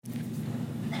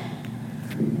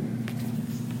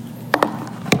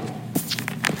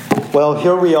Well,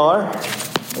 here we are.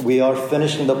 We are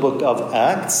finishing the book of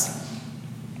Acts.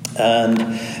 And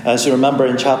as you remember,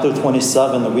 in chapter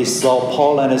 27, we saw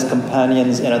Paul and his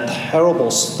companions in a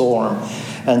terrible storm.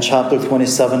 And chapter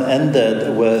 27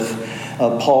 ended with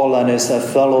Paul and his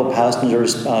fellow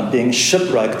passengers being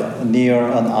shipwrecked near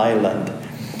an island.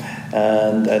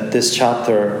 And this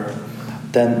chapter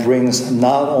then brings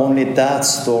not only that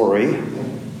story,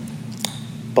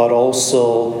 but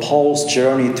also Paul's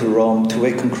journey to Rome to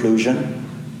a conclusion.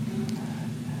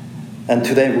 And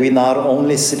today we not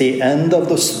only see the end of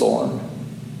the storm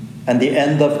and the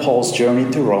end of Paul's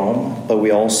journey to Rome, but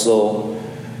we also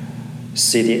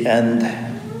see the end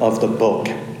of the book.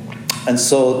 And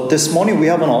so this morning we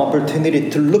have an opportunity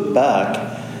to look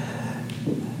back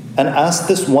and ask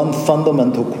this one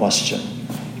fundamental question.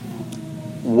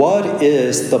 What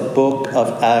is the book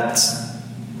of Acts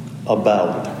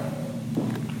about?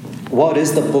 What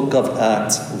is the book of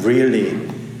Acts really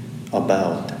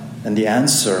about? And the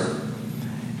answer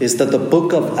is that the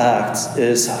book of Acts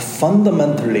is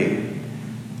fundamentally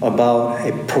about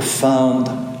a profound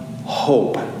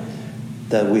hope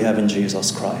that we have in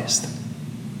Jesus Christ.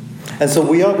 And so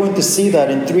we are going to see that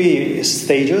in three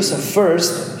stages.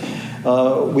 First,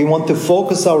 we want to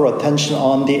focus our attention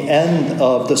on the end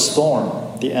of the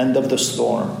storm, the end of the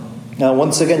storm. Now,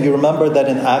 once again, you remember that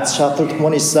in Acts chapter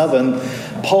 27,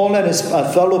 Paul and his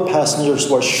fellow passengers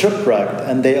were shipwrecked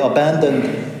and they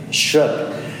abandoned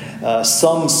ship.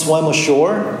 Some swam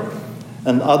ashore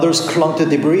and others clung to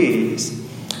debris.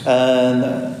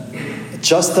 And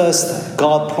just as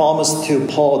God promised to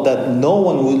Paul that no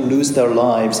one would lose their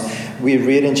lives, we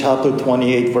read in chapter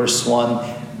 28, verse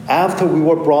 1, after we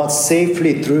were brought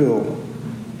safely through,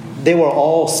 they were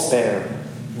all spared.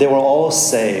 They were all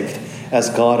saved, as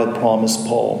God had promised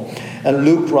Paul. And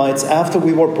Luke writes, after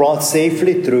we were brought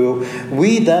safely through,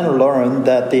 we then learned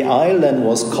that the island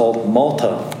was called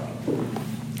Malta.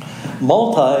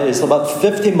 Malta is about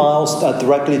 50 miles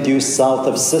directly due south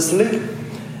of Sicily.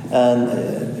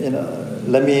 And,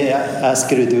 let me ask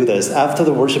you to do this. After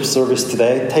the worship service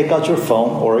today, take out your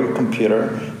phone or your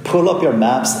computer, pull up your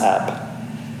Maps app,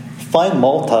 find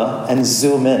Malta and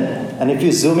zoom in. And if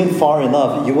you zoom in far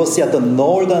enough, you will see at the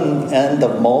northern end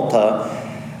of Malta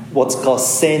what's called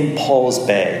St. Paul's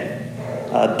Bay.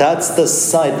 That's the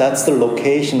site, that's the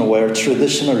location where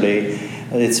traditionally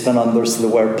it's been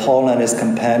understood where Paul and his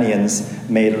companions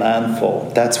made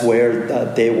landfall. That's where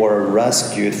they were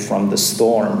rescued from the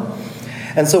storm.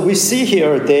 And so we see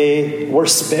here they were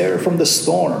spared from the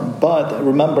storm. But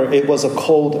remember, it was a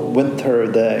cold winter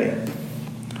day.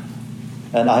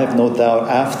 And I have no doubt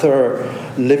after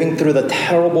living through the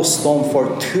terrible storm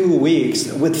for 2 weeks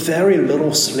with very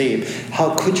little sleep,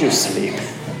 how could you sleep?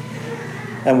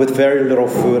 And with very little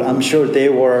food, I'm sure they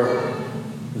were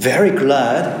very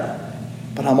glad,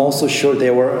 but I'm also sure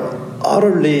they were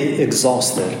utterly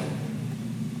exhausted,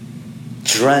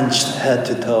 drenched head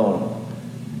to toe,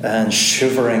 and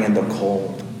shivering in the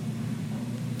cold.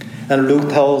 And Luke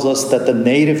tells us that the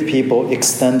native people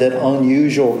extended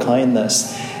unusual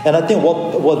kindness. And I think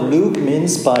what Luke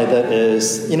means by that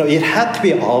is, it had to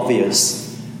be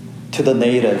obvious to the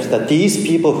natives that these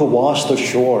people who washed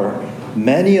ashore,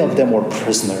 many of them were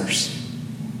prisoners.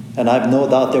 And I've no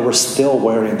doubt they were still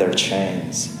wearing their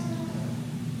chains.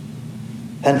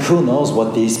 And who knows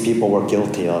what these people were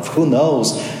guilty of? Who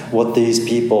knows what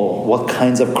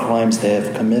kinds of crimes they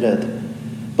have committed?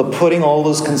 But putting all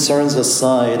those concerns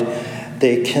aside,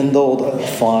 they kindled a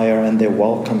fire and they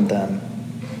welcomed them.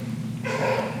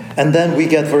 And then we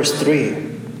get verse 3.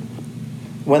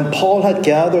 When Paul had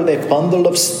gathered a bundle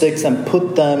of sticks and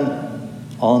put them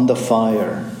on the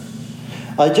fire.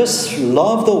 I just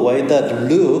love the way that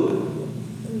Luke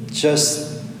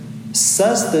just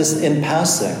says this in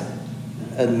passing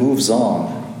and moves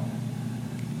on.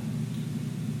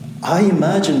 I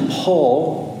imagine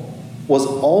Paul was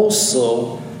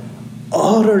also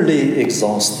utterly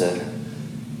exhausted,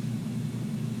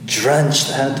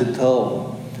 drenched head to toe,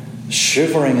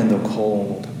 shivering in the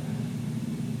cold.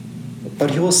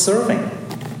 But he was serving.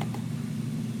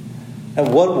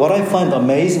 And what I find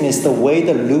amazing is the way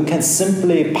that Luke can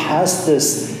simply pass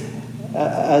this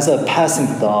as a passing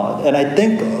thought. And I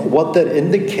think what that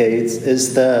indicates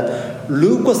is that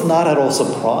Luke was not at all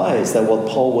surprised at what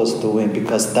Paul was doing,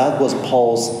 because that was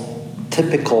Paul's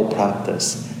typical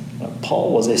practice.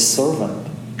 Paul was a servant.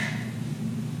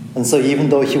 And so even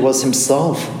though he was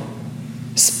himself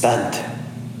spent,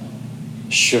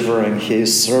 shivering, he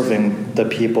is serving the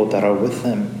people that are with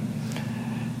him.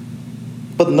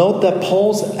 But note that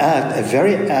Paul's act, a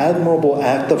very admirable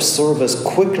act of service,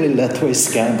 quickly led to a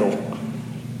scandal.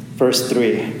 Verse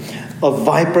 3, A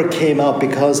viper came out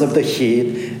because of the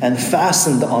heat and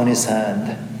fastened on his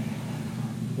hand.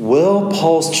 Will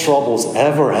Paul's troubles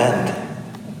ever end?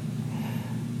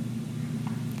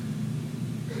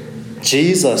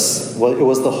 Jesus, well, it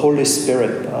was the Holy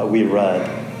Spirit, we read,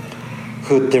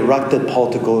 who directed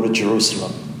Paul to go to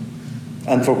Jerusalem.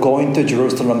 And for going to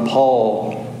Jerusalem,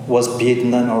 Paul was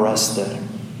beaten and arrested.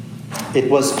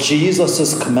 It was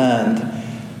Jesus' command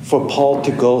for Paul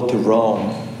to go to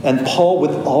Rome. And Paul,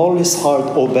 with all his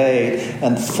heart, obeyed.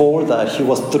 And for that, he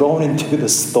was thrown into the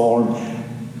storm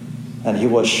and he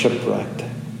was shipwrecked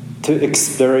to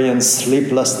experience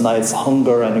sleepless nights,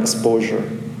 hunger, and exposure.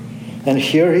 And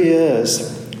here he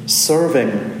is,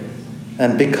 serving.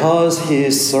 And because he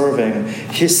is serving,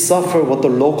 he suffered what the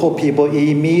local people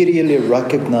immediately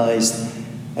recognized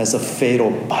as a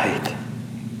fatal bite.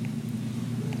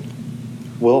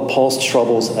 Will Paul's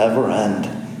troubles ever end?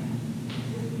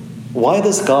 Why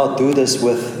does God do this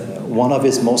with one of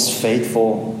his most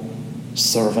faithful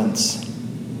servants?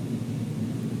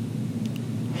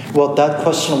 Well, that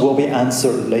question will be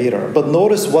answered later. But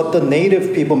notice what the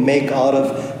native people make out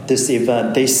of this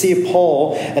event. They see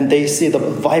Paul and they see the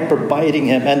viper biting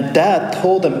him, and that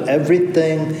told them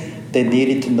everything they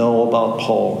needed to know about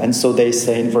Paul. And so they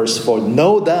say in verse 4,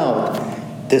 no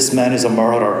doubt this man is a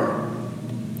murderer.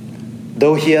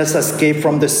 Though he has escaped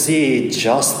from the sea,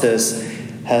 justice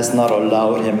has not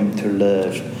allowed him to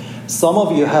live. Some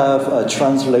of you have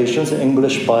translations in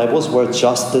English Bibles where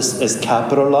justice is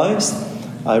capitalized.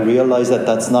 I realize that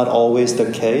that's not always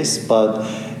the case, but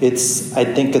I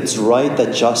think it's right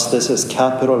that justice is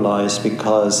capitalized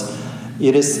because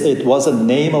it was a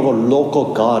name of a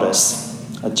local goddess,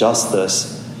 a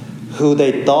justice, who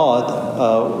they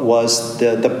thought was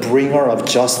the bringer of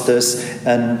justice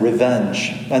and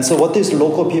revenge. And so what these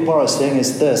local people are saying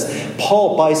is this: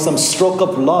 Paul, by some stroke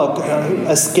of luck,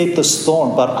 escaped the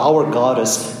storm, but our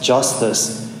goddess,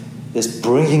 justice, is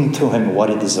bringing to him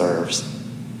what he deserves.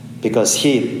 Because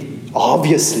he,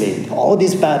 obviously, all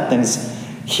these bad things,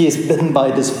 he is bitten by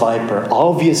this viper.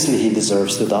 Obviously, he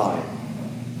deserves to die.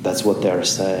 That's what they're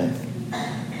saying.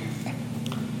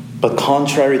 But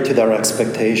contrary to their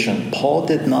expectation, Paul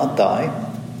did not die.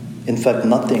 In fact,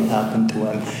 nothing happened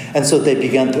to him. And so they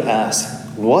began to ask,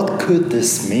 what could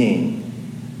this mean?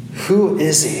 Who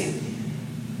is he?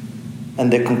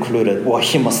 And they concluded, well,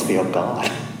 he must be a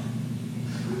god.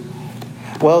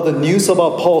 Well, the news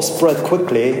about Paul spread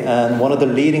quickly, and one of the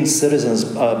leading citizens,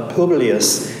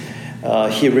 Publius,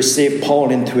 he received Paul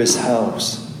into his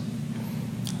house.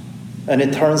 And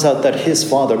it turns out that his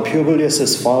father,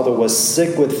 Publius' father, was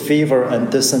sick with fever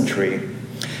and dysentery.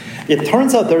 It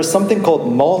turns out there's something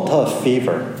called Malta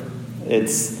fever.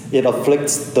 It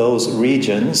afflicts those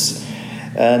regions.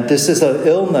 And this is an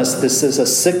illness, this is a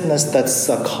sickness that's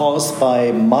caused by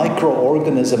a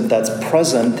microorganism that's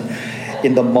present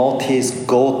in the Maltese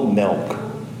goat milk.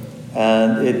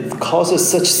 And it causes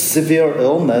such severe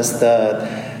illness that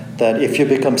if you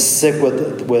become sick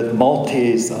with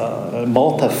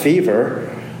Malta fever,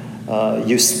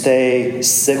 you stay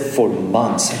sick for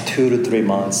months, 2 to 3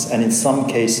 months. And in some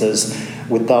cases,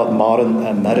 without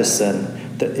modern medicine,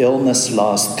 the illness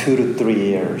lasts 2 to 3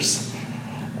 years.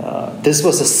 This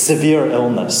was a severe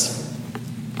illness.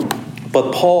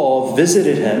 But Paul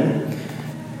visited him,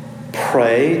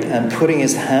 prayed, and putting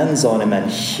his hands on him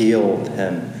and healed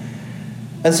him.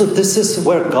 And so this is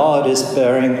where God is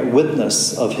bearing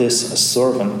witness of his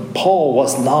servant. Paul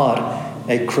was not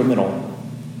a criminal,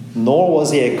 nor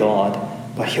was he a god,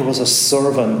 but he was a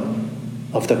servant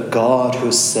of the God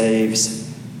who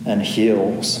saves and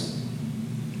heals.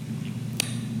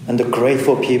 And the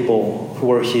grateful people who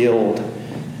were healed,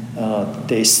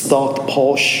 they stocked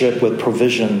Paul's ship with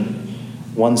provision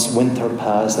once winter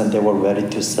passed and they were ready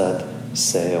to set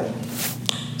sail.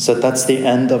 So that's the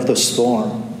end of the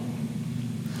storm.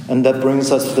 And that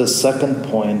brings us to the second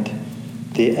point,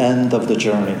 the end of the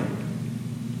journey.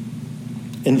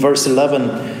 In verse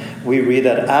 11, we read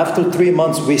that after 3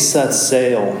 months we set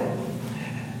sail.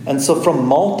 And so from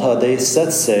Malta they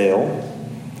set sail,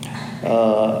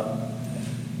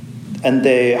 and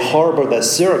they harbored at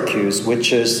Syracuse,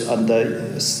 which is on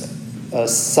the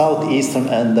southeastern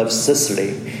end of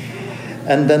Sicily.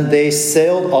 And then they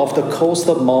sailed off the coast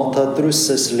of Malta through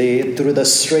Sicily, through the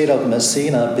Strait of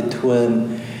Messina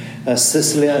between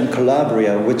Sicily and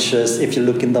Calabria, which is, if you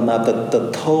look in the map,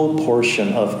 the toe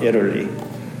portion of Italy.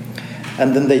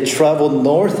 And then they traveled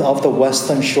north of the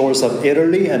western shores of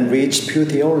Italy and reached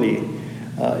Puteoli.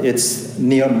 It's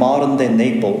near modern-day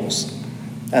Naples.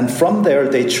 And from there,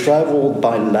 they traveled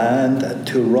by land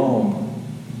to Rome.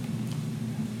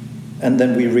 And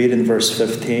then we read in verse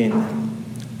 15,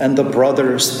 and the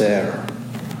brothers there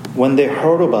when they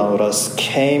heard about us,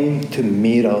 came to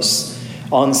meet us.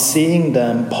 On seeing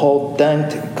them, Paul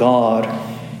thanked God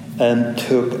and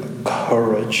took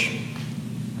courage.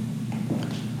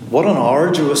 What an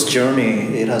arduous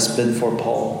journey it has been for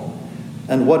Paul,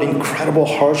 and what incredible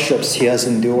hardships he has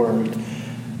endured.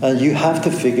 And you have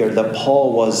to figure that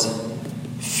Paul was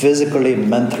physically,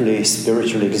 mentally,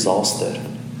 spiritually exhausted.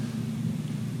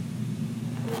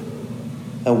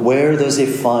 And where does he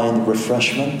find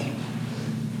refreshment?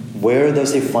 Where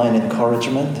does he find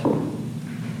encouragement?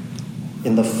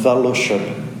 In the fellowship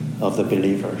of the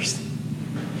believers.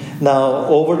 Now,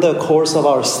 over the course of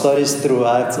our studies through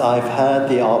Acts, I've had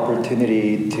the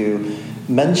opportunity to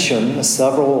mention at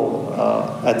several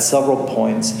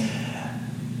points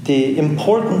the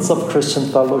importance of Christian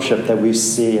fellowship that we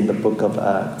see in the book of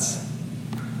Acts.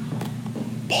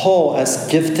 Paul, as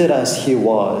gifted as he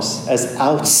was, as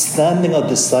outstanding a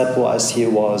disciple as he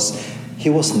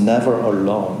was never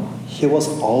alone. He was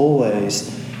always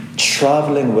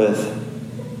traveling with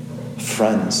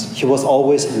friends. He was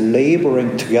always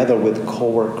laboring together with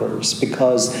co-workers,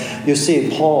 because you see,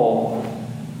 Paul,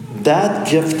 that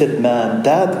gifted man,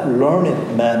 that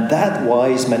learned man, that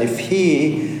wise man, if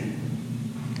he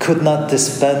could not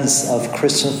dispense of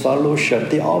Christian fellowship,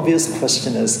 the obvious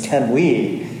question is, can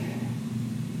we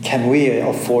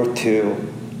afford to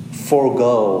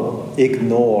forego,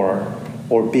 ignore,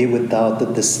 or be without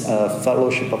this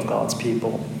fellowship of God's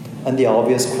people? And the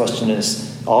obvious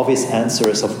answer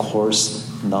is, of course,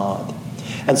 not.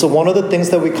 And so one of the things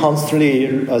that we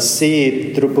constantly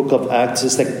see through the book of Acts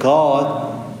is that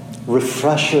God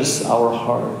refreshes our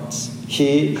hearts.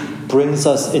 He brings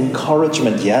us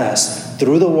encouragement, yes,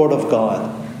 through the Word of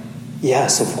God.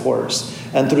 Yes, of course.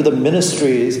 And through the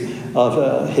ministries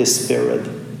of His Spirit.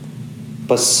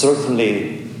 But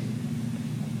certainly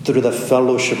through the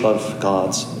fellowship of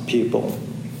God's people.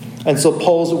 And so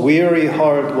Paul's weary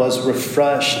heart was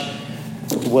refreshed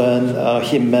when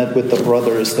he met with the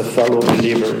brothers, the fellow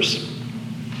believers.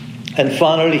 And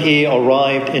finally he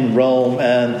arrived in Rome.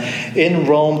 And in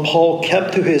Rome, Paul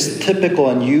kept to his typical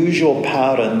and usual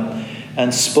pattern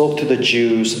and spoke to the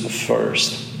Jews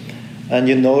first. And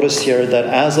you notice here that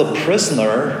as a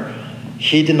prisoner,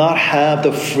 he did not have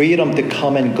the freedom to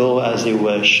come and go as he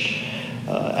wished.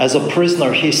 As a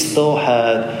prisoner, he still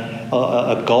had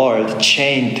a guard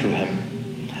chained to him.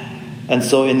 And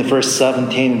so in verse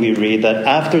 17 we read that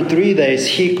after 3 days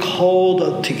he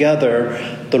called together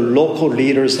the local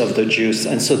leaders of the Jews,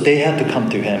 and so they had to come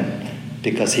to him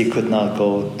because he could not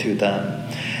go to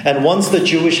them. And once the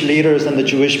Jewish leaders and the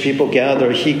Jewish people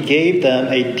gathered, he gave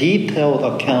them a detailed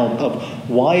account of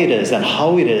why it is and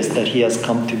how it is that he has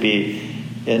come to be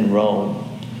in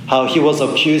Rome. How he was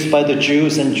accused by the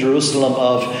Jews in Jerusalem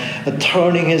of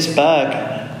turning his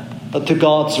back to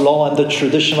God's law and the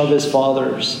tradition of his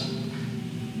fathers.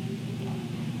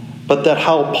 But that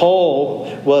how Paul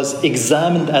was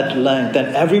examined at length,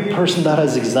 and every person that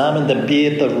has examined them, be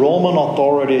it the Roman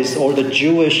authorities or the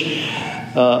Jewish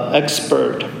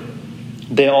expert,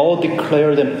 they all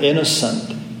declared him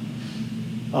innocent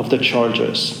of the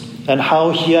charges. And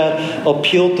how he had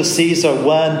appealed to Caesar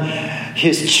when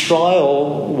his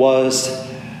trial was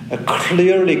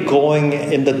clearly going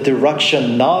in the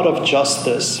direction not of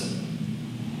justice,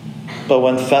 but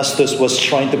when Festus was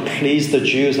trying to please the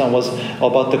Jews and was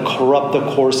about to corrupt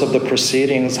the course of the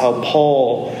proceedings, how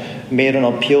Paul made an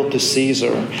appeal to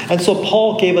Caesar. And so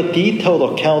Paul gave a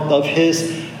detailed account of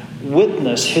his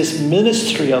witness, his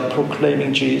ministry of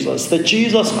proclaiming Jesus, that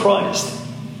Jesus Christ,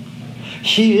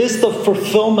 He is the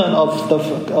fulfillment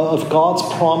of God's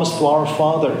promise to our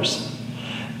fathers.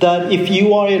 That if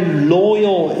you are a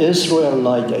loyal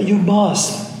Israelite, you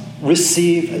must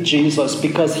receive Jesus,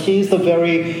 because He is the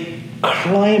very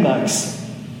climax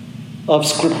of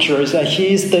Scriptures, and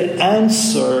He is the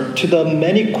answer to the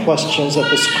many questions that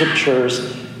the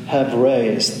Scriptures have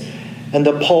raised. And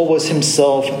that Paul was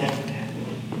himself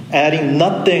adding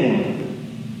nothing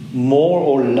more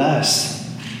or less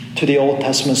to the Old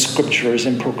Testament Scriptures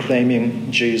in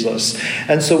proclaiming Jesus.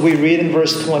 And so we read in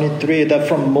verse 23 that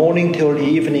from morning till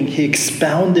evening he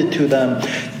expounded to them,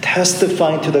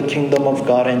 testifying to the kingdom of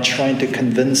God and trying to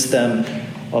convince them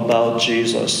about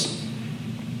Jesus.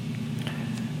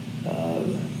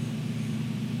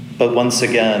 But once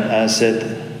again, as it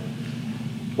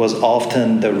was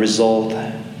often the result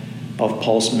of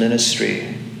Paul's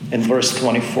ministry, in verse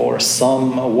 24,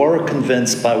 some were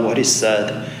convinced by what he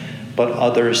said, but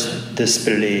others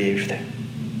disbelieved.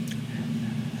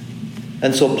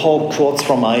 And so Paul quotes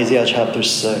from Isaiah chapter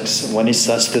 6 when he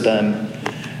says to them,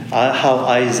 how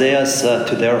Isaiah said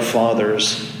to their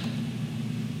fathers,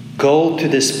 "Go to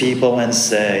this people and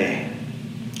say,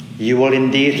 You will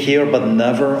indeed hear but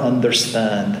never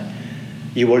understand.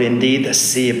 You will indeed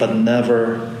see but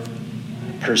never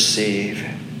perceive.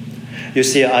 You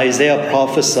see, Isaiah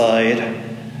prophesied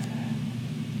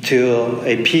to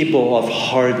a people of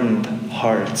hardened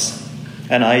hearts.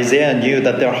 And Isaiah knew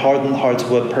that their hardened hearts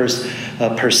would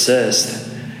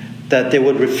persist, that they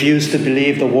would refuse to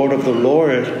believe the word of the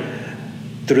Lord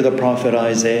through the prophet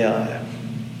Isaiah.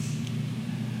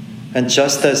 And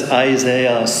just as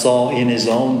Isaiah saw in his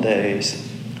own days,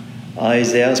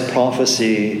 Isaiah's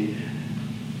prophecy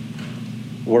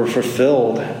were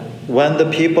fulfilled when the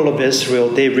people of Israel,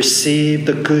 they received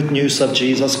the good news of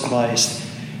Jesus Christ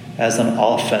as an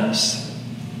offense.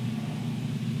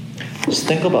 Just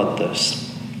think about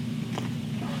this.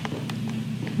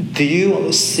 Do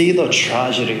you see the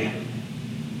tragedy?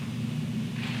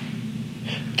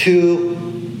 To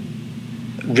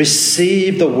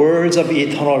receive the words of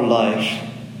eternal life,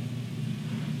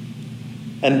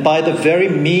 and by the very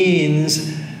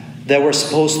means that were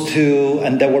supposed to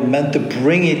and that were meant to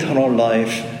bring eternal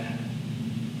life,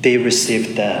 they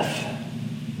received death.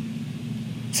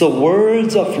 So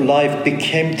words of life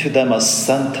became to them a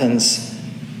sentence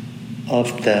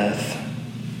of death.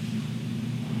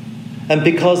 And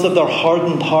because of their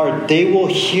hardened heart, they will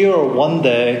hear one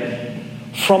day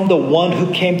from the one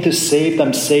who came to save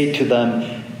them say to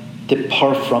them,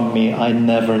 "Depart from me, I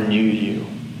never knew you."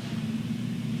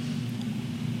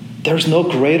 There's no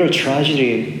greater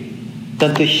tragedy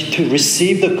than to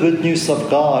receive the good news of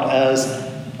God as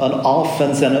an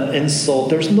offense and an insult.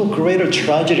 There's no greater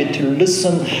tragedy to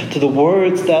listen to the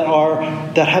words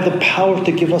that have the power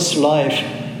to give us life,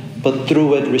 but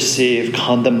through it receive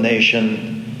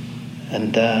condemnation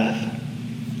and death.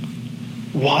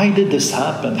 Why did this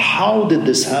happen? How did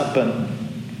this happen?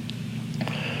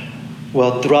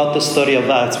 Well, throughout the study of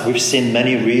Acts, we've seen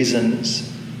many reasons.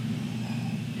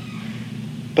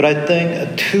 But I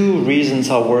think two reasons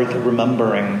are worth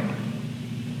remembering.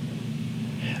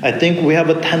 I think we have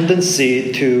a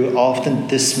tendency to often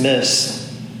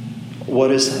dismiss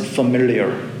what is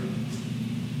familiar.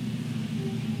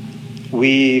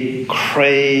 We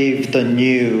crave the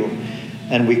new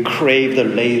and we crave the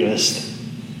latest.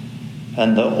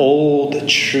 And the old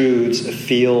truths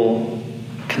feel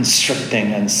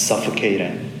constricting and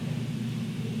suffocating.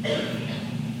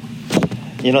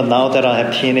 You know, now that I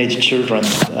have teenage children,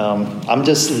 I'm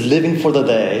just living for the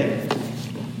day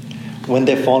when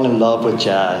they fall in love with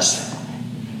jazz.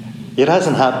 It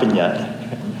hasn't happened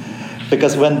yet.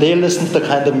 Because when they listen to the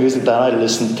kind of music that I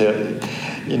listen to,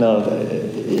 you know,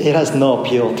 it has no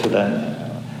appeal to them.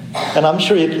 And I'm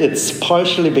sure it's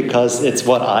partially because it's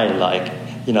what I like.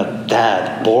 You know,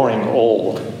 dad, boring,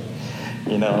 old.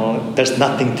 You know, there's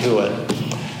nothing to it.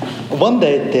 One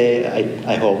day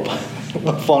I hope,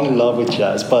 will fall in love with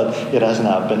jazz, but it hasn't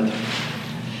happened.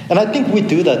 And I think we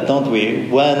do that, don't we?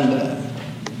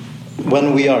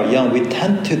 When we are young, we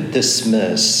tend to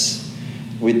dismiss,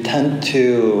 we tend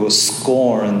to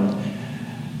scorn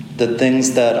the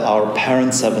things that our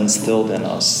parents have instilled in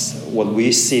us. What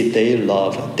we see they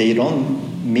love, they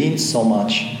don't mean so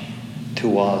much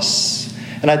to us.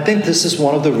 And I think this is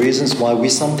one of the reasons why we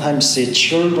sometimes see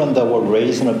children that were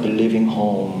raised in a believing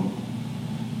home,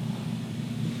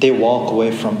 they walk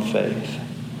away from faith.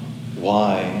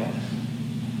 Why?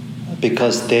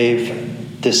 Because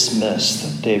they've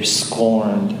dismissed, they've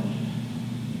scorned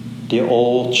the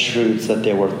old truths that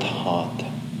they were taught.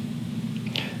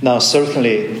 Now,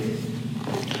 certainly,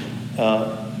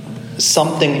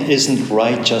 something isn't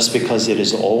right just because it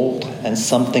is old, and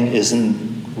something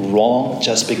isn't wrong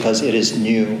just because it is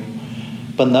new.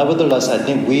 But nevertheless, I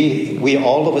think we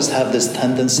all of us have this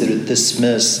tendency to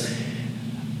dismiss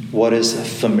what is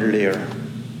familiar.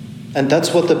 And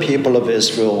that's what the people of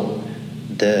Israel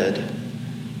did.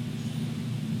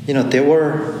 You know, they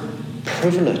were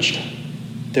privileged.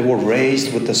 They were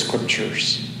raised with the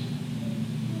scriptures.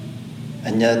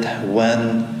 And yet,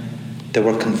 when they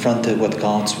were confronted with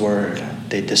God's word,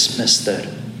 they dismissed it.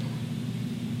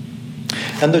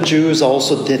 And the Jews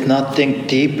also did not think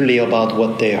deeply about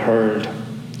what they heard.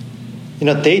 You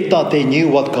know, they thought they knew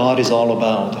what God is all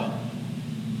about.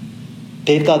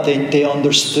 They thought they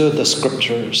understood the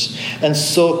scriptures. And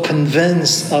so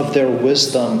convinced of their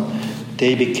wisdom,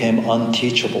 they became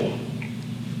unteachable.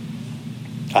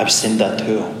 I've seen that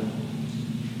too.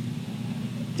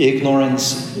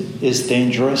 Ignorance is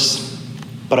dangerous,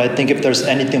 but I think if there's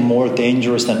anything more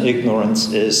dangerous than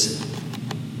ignorance is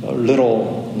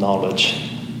little knowledge.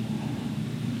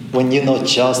 When you know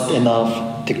just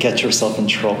enough to get yourself in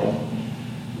trouble.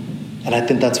 And I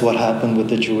think that's what happened with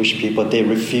the Jewish people. They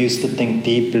refused to think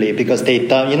deeply because they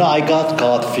thought, I got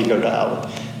God figured out.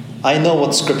 I know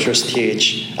what scriptures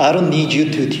teach. I don't need you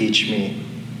to teach me.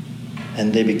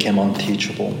 And they became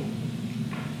unteachable.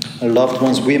 Loved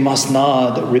ones, we must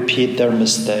not repeat their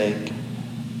mistake.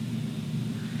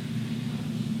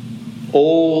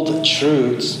 Old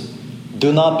truths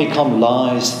do not become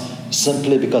lies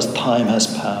simply because time has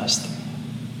passed.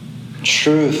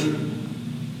 Truth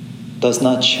does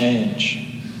not change.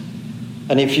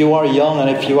 And if you are young and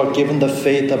if you are given the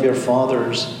faith of your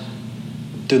fathers,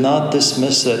 do not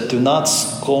dismiss it, do not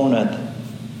scorn it,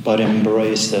 but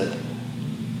embrace it.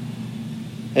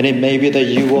 And it may be that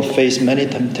you will face many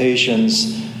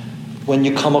temptations. When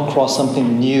you come across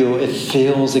something new, it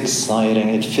feels exciting,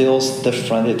 it feels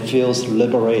different, it feels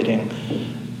liberating,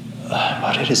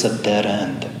 but it is a dead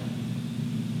end.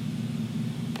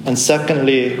 And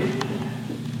secondly,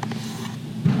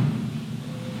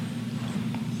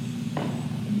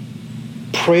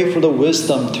 pray for the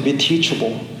wisdom to be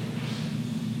teachable.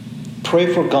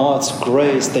 Pray for God's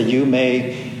grace that you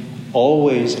may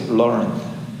always learn.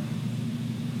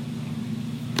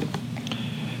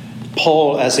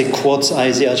 Paul, as he quotes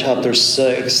Isaiah chapter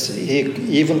 6, he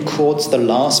even quotes the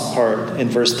last part in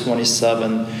verse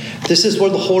 27. This is where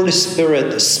the Holy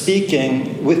Spirit is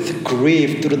speaking with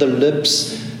grief through the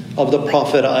lips of the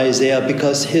prophet Isaiah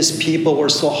because his people were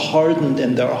so hardened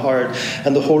in their heart.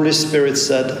 And the Holy Spirit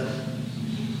said,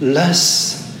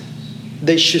 lest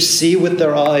they should see with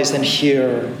their eyes and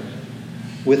hear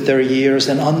with their ears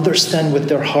and understand with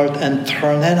their heart and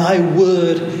turn, and I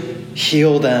would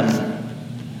heal them.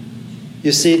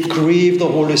 You see, it grieved the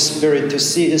Holy Spirit to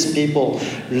see his people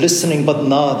listening but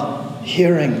not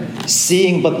hearing,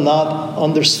 seeing but not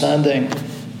understanding.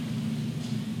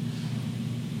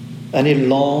 And he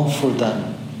longed for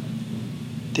them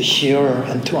to hear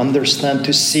and to understand,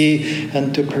 to see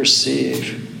and to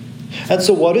perceive. And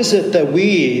so what is it that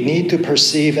we need to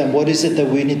perceive and what is it that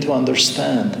we need to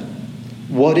understand?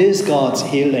 What is God's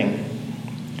healing?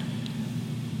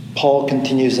 Paul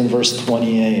continues in verse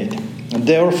 28. And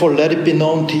therefore let it be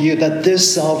known to you that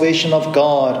this salvation of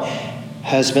God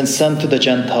has been sent to the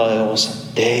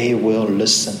Gentiles. They will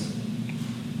listen.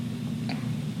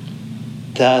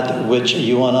 That which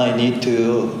you and I need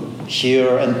to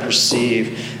hear and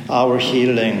perceive, our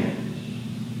healing,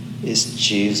 is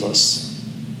Jesus.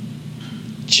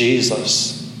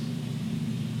 Jesus.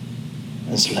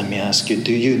 And so let me ask you,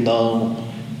 do you know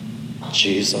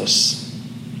Jesus?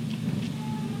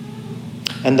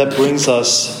 And that brings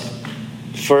us,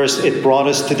 first, it brought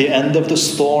us to the end of the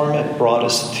storm. It brought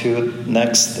us to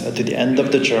the end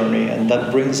of the journey. And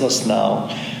that brings us now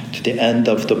to the end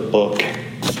of the book.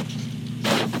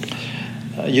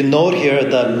 You note here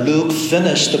that Luke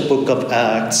finished the book of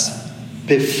Acts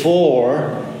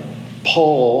before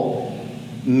Paul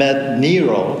met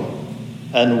Nero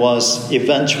and was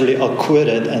eventually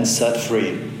acquitted and set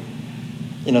free.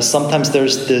 You know, sometimes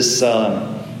there's this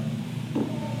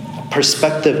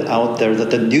perspective out there that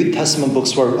the New Testament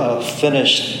books were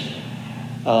finished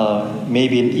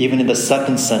maybe even in the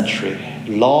 2nd century,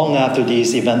 long after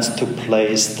these events took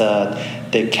place,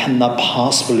 that they cannot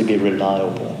possibly be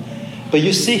reliable. But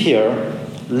you see here,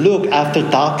 Luke, after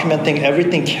documenting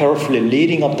everything carefully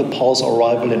leading up to Paul's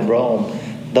arrival in Rome,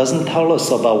 doesn't tell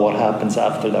us about what happens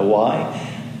after that. Why?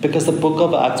 Because the book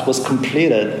of Acts was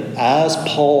completed as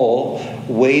Paul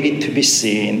waited to be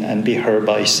seen and be heard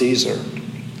by Caesar.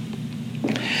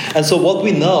 And so what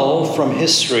we know from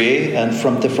history and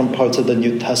from different parts of the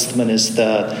New Testament is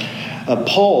that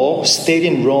Paul stayed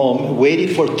in Rome,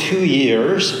 waited for 2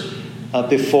 years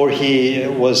before he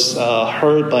was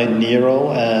heard by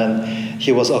Nero, and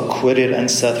he was acquitted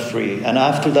and set free. And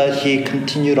after that, he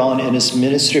continued on in his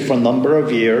ministry for a number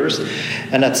of years.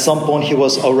 And at some point, he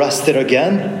was arrested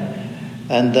again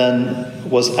and then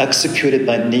was executed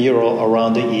by Nero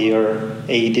around the year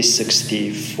AD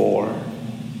 64.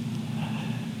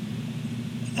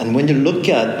 And when you look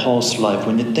at Paul's life,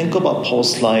 when you think about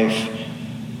Paul's life,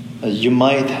 you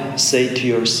might say to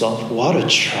yourself, what a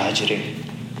tragedy.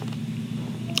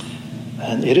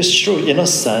 And it is true, in a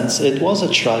sense, it was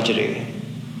a tragedy.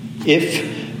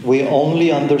 If we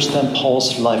only understand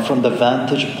Paul's life from the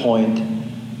vantage point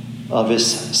of his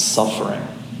suffering.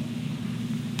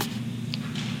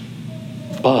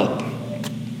 But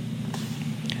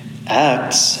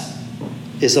Acts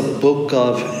is a book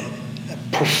of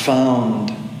profound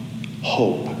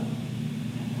hope.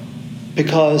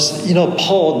 Because,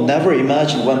 Paul never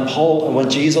imagined when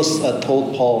Jesus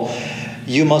told Paul,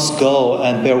 you must go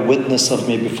and bear witness of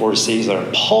me before Caesar.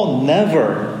 Paul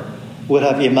never would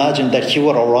have imagined that he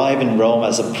would arrive in Rome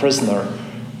as a prisoner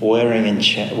wearing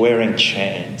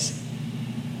chains.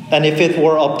 And if it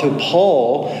were up to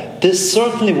Paul, this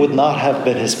certainly would not have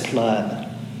been his plan.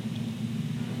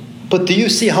 But do you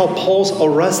see how Paul's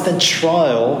arrest and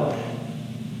trial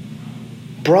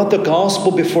brought the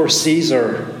gospel before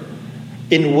Caesar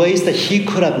in ways that he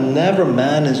could have never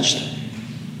managed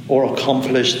or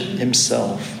accomplished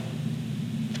himself?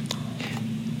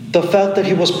 The fact that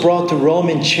he was brought to Rome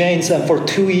in chains and for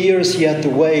 2 years he had to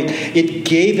wait, it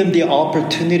gave him the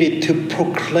opportunity to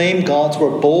proclaim God's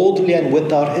word boldly and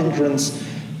without hindrance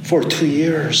for 2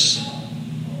 years.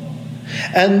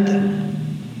 And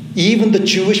even the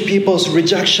Jewish people's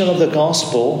rejection of the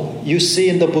gospel, you see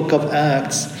in the book of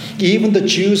Acts, even the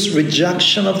Jews'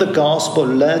 rejection of the gospel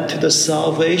led to the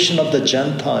salvation of the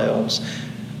Gentiles.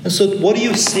 And so what do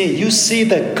you see? You see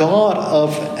that God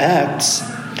of Acts,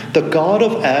 the God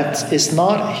of Acts is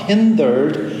not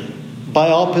hindered by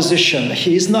opposition.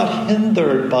 He is not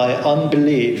hindered by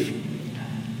unbelief.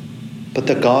 But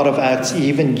the God of Acts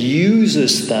even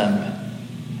uses them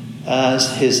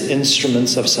as his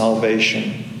instruments of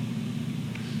salvation.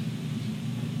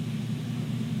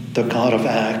 The God of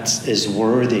Acts is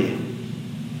worthy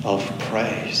of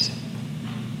praise.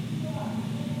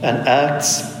 And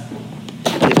Acts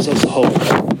gives us hope.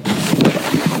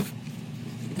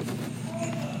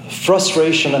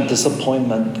 Frustration and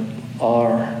disappointment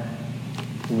are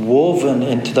woven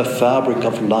into the fabric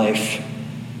of life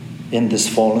in this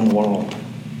fallen world.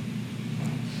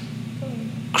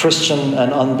 Christian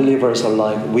and unbelievers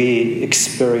alike, we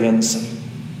experience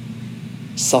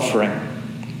suffering,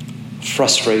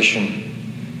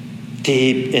 frustration,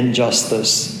 deep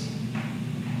injustice.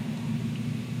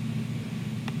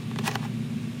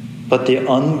 But the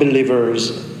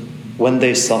unbelievers, when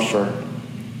they suffer,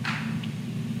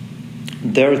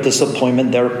 their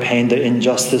disappointment, their pain, the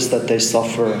injustice that they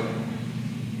suffer,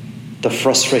 the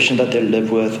frustration that they live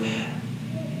with,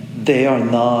 they are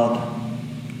not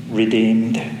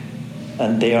redeemed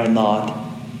and they are not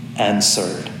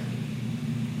answered.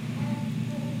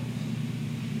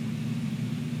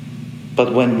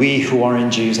 But when we who are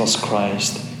in Jesus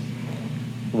Christ,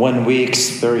 when we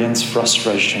experience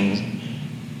frustration,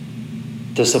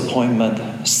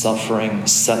 disappointment, suffering,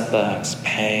 setbacks,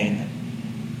 pain,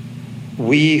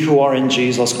 we who are in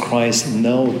Jesus Christ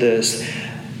know this,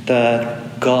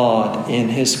 that God in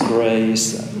his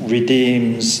grace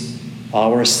redeems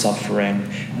our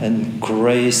suffering, and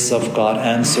grace of God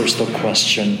answers the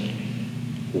question,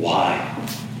 why?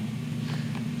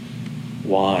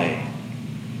 Why?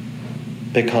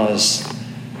 Because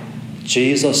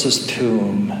Jesus'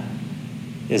 tomb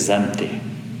is empty.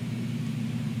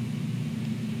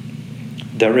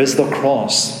 There is the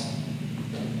cross.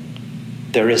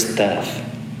 There is death.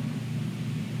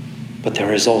 But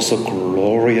there is also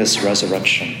glorious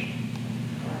resurrection.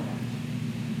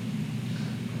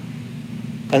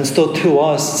 And so to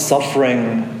us,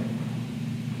 suffering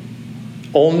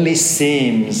only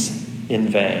seems in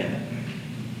vain.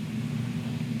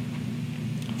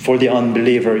 For the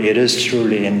unbeliever, it is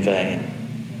truly in vain.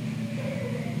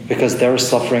 Because their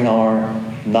suffering are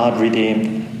not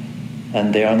redeemed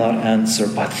and they are not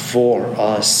answered. But for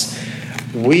us,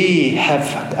 we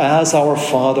have as our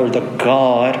Father the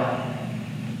God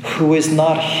who is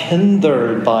not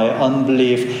hindered by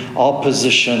unbelief,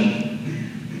 opposition,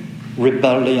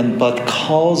 rebellion, but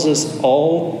causes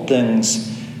all things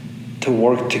to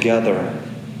work together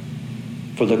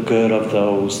for the good of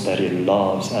those that he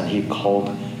loves and he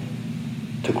called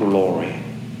to glory.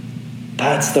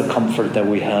 That's the comfort that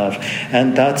we have,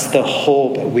 and that's the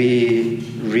hope we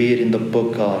read in the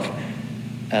book of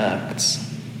Acts.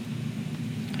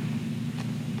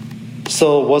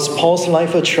 So was Paul's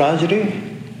life a tragedy?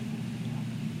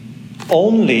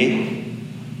 Only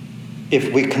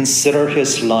if we consider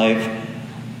his life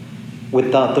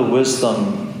without the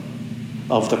wisdom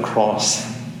of the cross.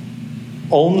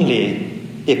 Only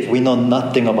if we know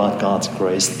nothing about God's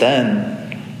grace, then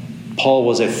Paul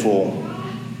was a fool.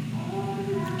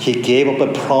 He gave up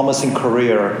a promising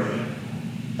career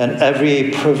and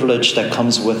every privilege that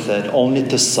comes with it, only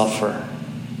to suffer.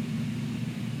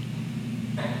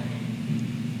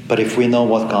 But if we know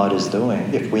what God is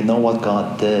doing, if we know what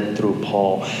God did through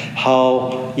Paul,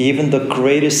 how even the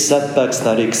greatest setbacks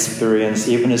that he experienced,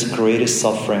 even his greatest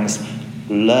sufferings,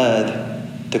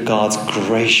 led to God's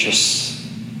gracious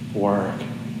work.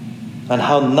 And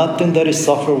how nothing that he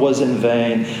suffered was in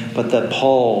vain, but that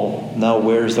Paul now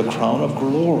wears the crown of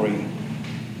glory.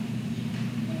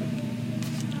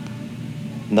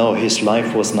 No, his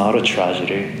life was not a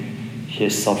tragedy.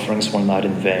 His sufferings were not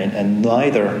in vain, and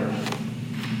neither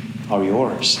are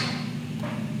yours.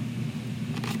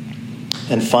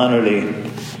 And finally,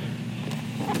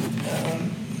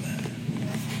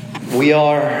 we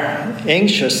are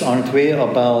anxious, aren't we,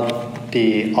 about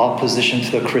the opposition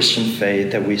to the Christian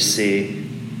faith that we see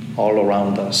all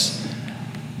around us.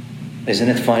 Isn't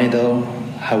it funny, though,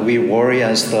 how we worry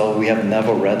as though we have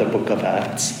never read the book of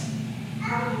Acts?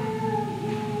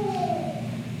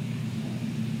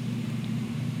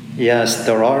 Yes,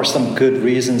 there are some good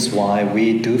reasons why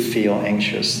we do feel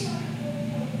anxious.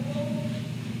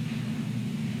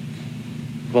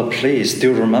 But please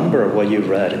do remember what you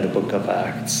read in the book of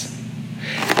Acts.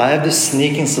 I have this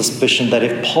sneaking suspicion that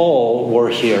if Paul were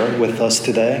here with us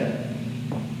today,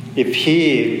 if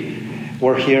he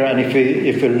were here and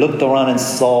if we looked around and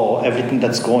saw everything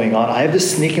that's going on, I have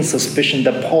this sneaking suspicion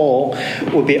that Paul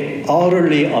would be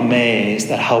utterly amazed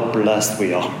at how blessed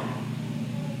we are.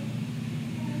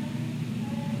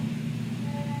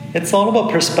 It's all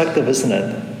about perspective, isn't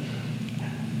it?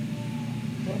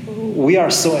 We are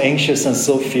so anxious and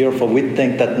so fearful, we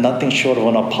think that nothing short of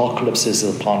an apocalypse is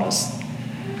upon us.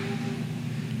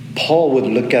 Paul would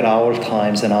look at our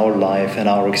times and our life and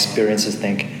our experiences and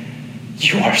think,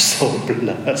 you are so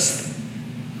blessed.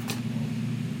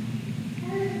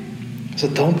 So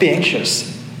don't be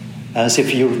anxious, as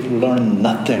if you learn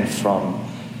nothing from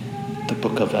the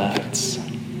book of Acts.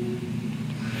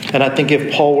 And I think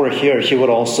if Paul were here, he would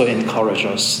also encourage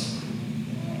us.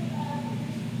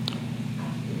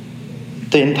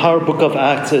 The entire book of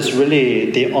Acts is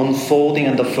really the unfolding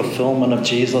and the fulfillment of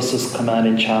Jesus' command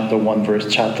in chapter 1,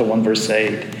 verse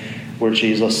 8, where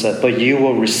Jesus said, "But you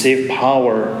will receive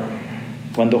power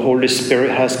when the Holy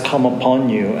Spirit has come upon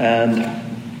you, and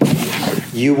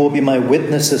you will be my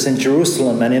witnesses in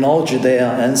Jerusalem and in all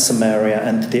Judea and Samaria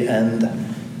and to the end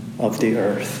of the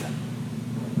earth."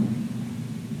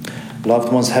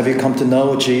 Loved ones, have you come to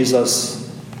know Jesus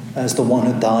as the one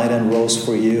who died and rose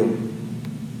for you?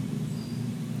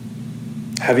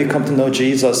 Have you come to know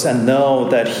Jesus and know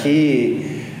that he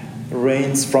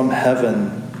reigns from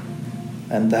heaven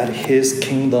and that his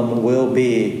kingdom will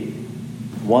be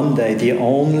one day the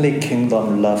only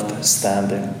kingdom left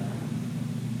standing?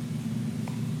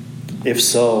 If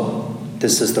so,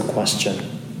 this is the question.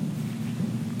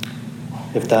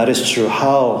 If that is true,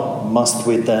 how must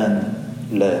we then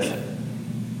live?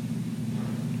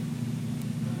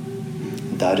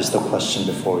 That is the question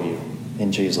before you.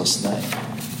 In Jesus' name,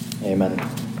 amen.